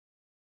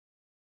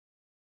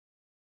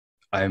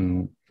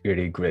I'm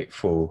really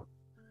grateful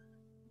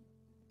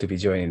to be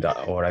joining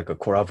that or like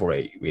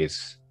collaborate with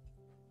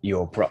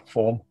your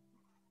platform,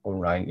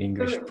 online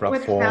English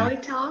platform.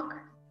 With FeliTalk?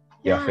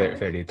 Yeah,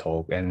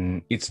 FeliTalk,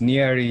 and it's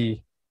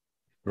nearly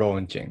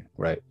launching,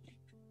 right?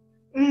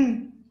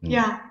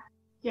 Yeah.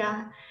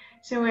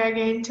 So we are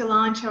going to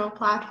launch our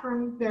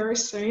platform very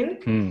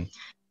soon.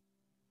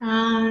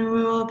 And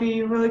we will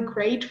be really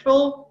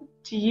grateful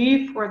to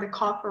you for the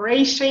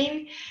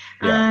cooperation.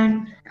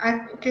 And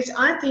because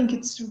I think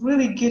it's a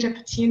really good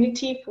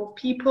opportunity for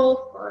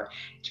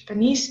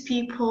Japanese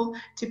people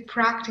to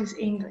practice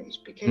English,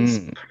 because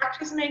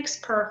practice makes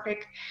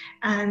perfect.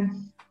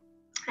 And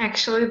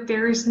actually,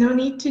 there is no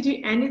need to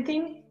do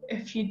anything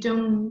if you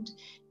don't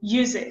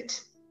use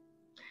it.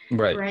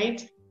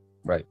 Right?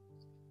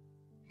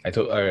 I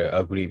totally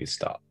agree with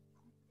that.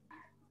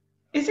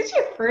 Is it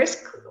your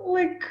first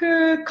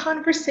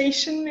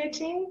conversation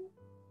meeting,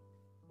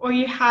 or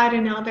you had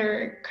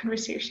another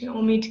conversation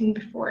or meeting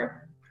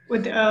before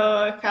with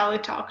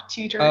FeliTalk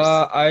tutors?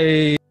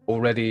 I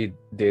already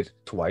did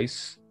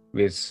twice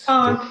with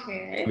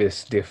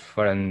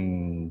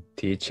different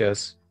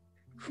teachers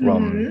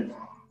from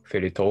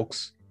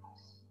FeliTalks,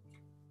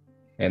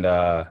 and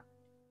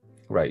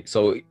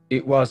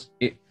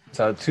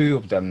so two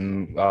of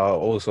them are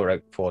also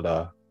like for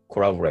the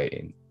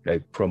collaborating,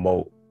 like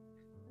promote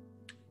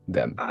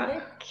them.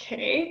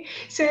 Okay,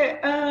 so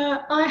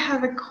I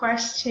have a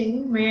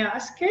question. May I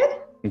ask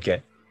it?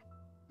 Okay.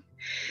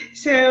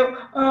 So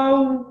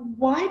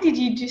why did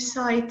you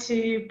decide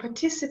to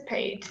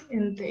participate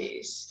in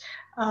this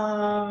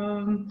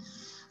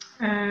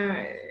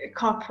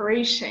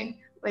cooperation?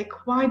 Like,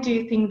 why do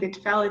you think that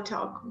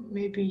FeliTalk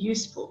may be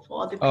useful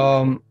for other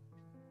people?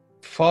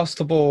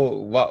 First of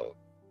all,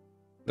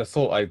 the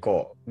thought I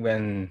got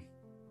when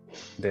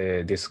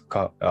this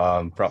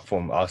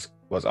platform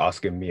was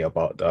asking me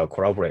about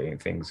collaborating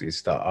things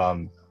is that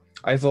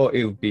I thought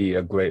it would be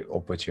a great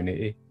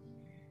opportunity,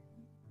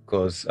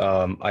 because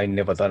I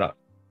never done it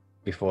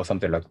before,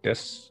 something like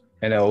this.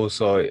 And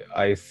also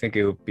I think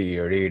it would be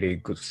a really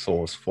good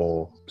source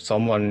for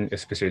someone,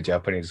 especially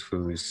Japanese,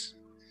 who's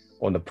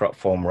on the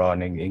platform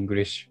learning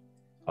English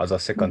as a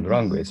second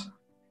language.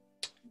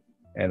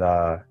 And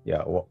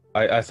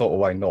I thought,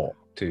 why not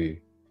to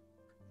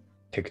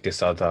take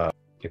this other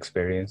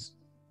experience.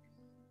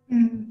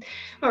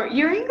 Oh,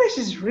 your English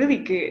is really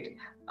good.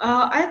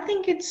 I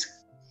think it's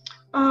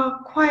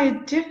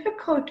quite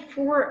difficult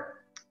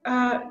for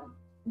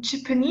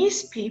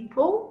Japanese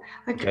people.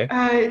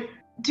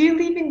 Do you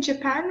live in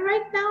Japan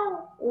right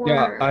now? Or?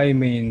 Yeah,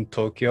 I'm in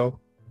Tokyo,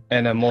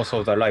 and most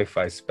of the life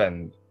I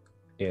spent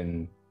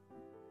in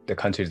the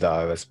country that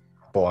I was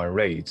born and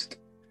raised.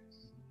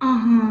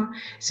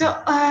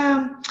 So,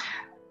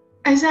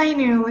 as I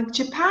know,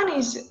 Japan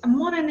is a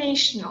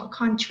mononational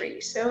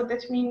country, so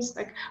that means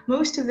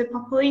most of the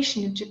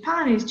population of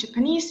Japan is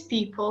Japanese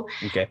people,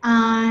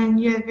 and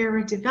you're a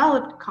very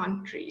developed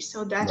country,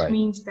 so that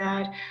means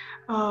that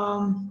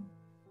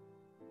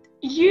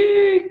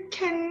you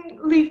can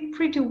live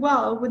pretty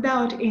well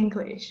without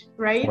English,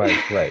 right?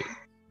 Right.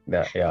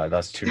 Yeah,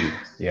 that's true.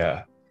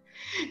 Yeah.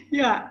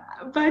 Yeah,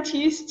 but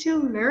you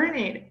still learn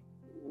it.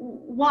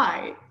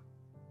 Why?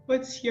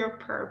 What's your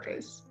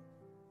purpose?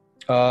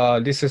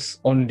 This is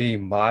only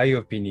my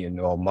opinion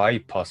or my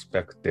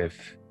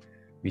perspective,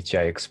 which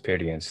I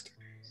experienced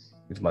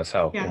with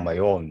myself on my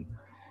own.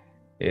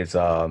 Is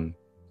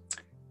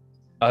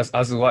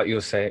as what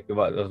you're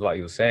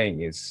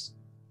saying is,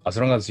 as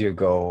long as you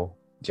go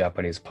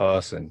Japanese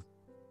person,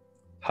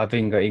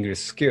 having an English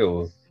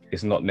skill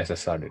is not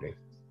necessarily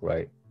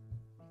right.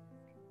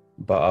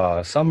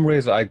 But some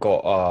ways I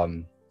got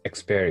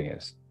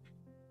experience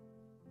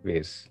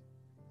with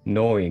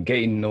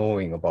getting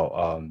knowing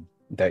about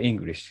the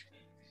English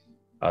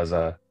as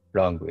a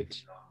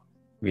language,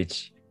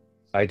 which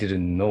I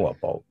didn't know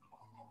about.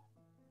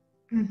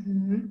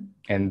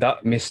 And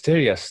that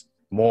mysterious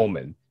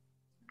moment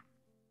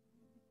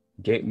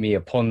gave me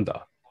a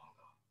ponder,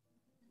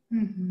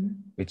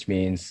 which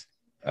means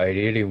I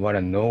really want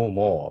to know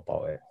more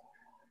about it.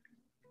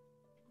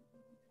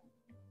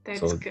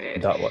 That's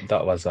good.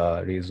 That was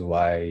a reason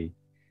why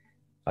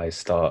I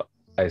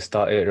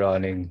started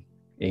learning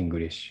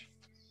English.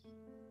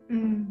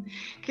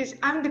 Because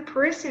I'm the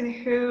person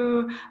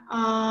who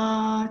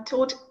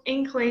taught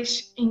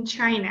English in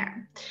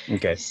China.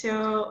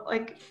 So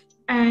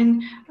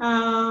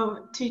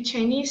to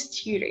Chinese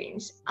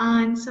students,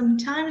 and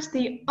sometimes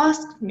they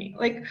asked me,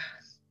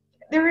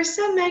 there are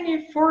so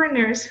many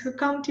foreigners who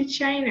come to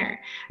China.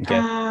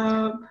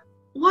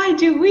 Why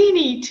do we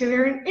need to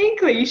learn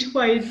English?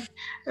 Why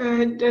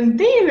don't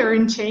they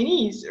learn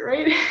Chinese,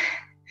 right?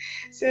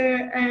 So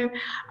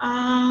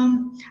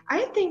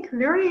I think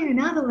learning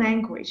another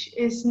language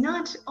is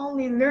not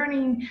only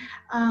learning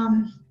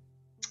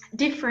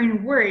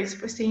different words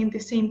for saying the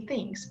same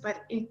things,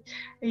 but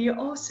you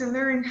also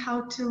learn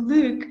how to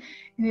look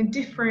in a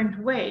different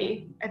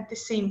way at the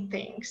same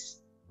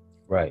things.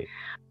 Right.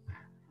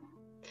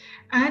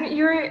 And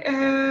your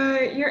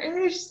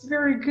English is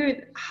very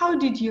good. How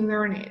did you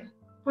learn it?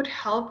 What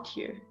helped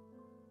you?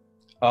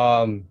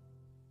 Mostly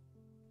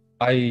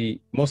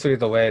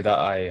the way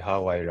that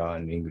how I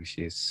learn English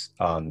is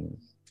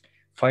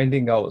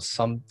finding out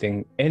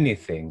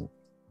anything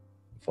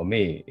for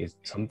me is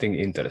something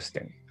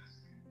interesting.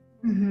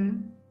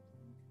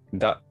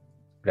 That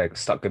like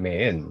stuck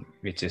me in,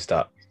 which is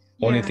that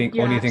only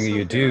thing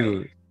you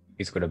do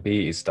is gonna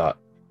be is that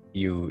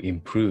you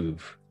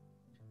improve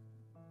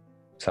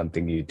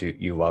something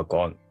you work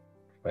on,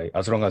 right?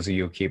 As long as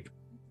you keep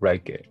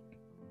it,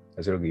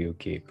 as long as you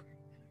keep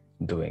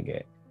doing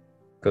it.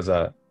 Because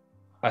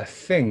I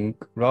think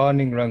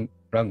learning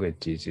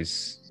languages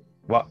is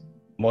what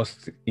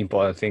most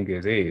important thing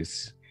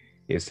is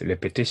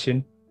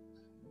repetition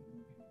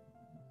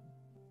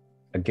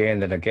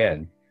again and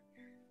again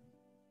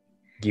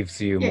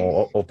gives you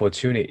more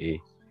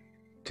opportunity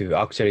to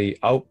actually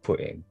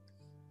outputting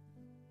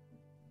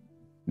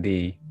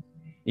the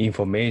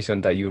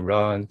information that you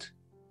learned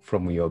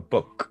from your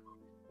book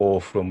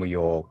or from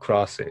your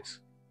classes.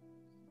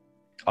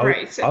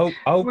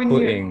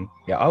 Outputting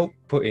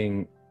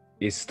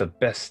is the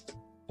best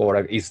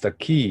or is the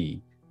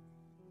key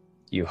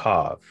you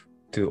have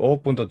to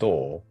open the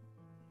door,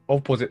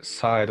 opposite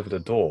side of the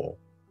door,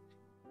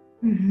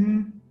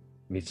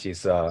 which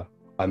is an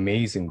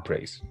amazing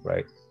place,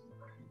 right?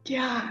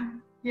 Yeah,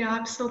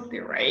 absolutely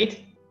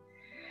right.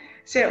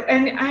 So,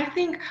 and I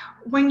think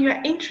when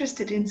you're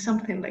interested in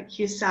something, like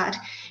you said,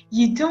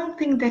 you don't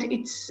think that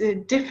it's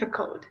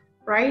difficult,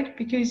 right?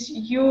 Because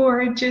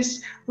you're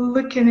just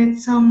looking at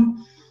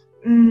some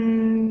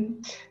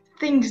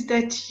things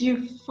that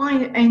you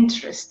find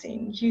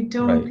interesting. You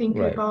don't think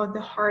about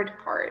the hard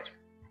part.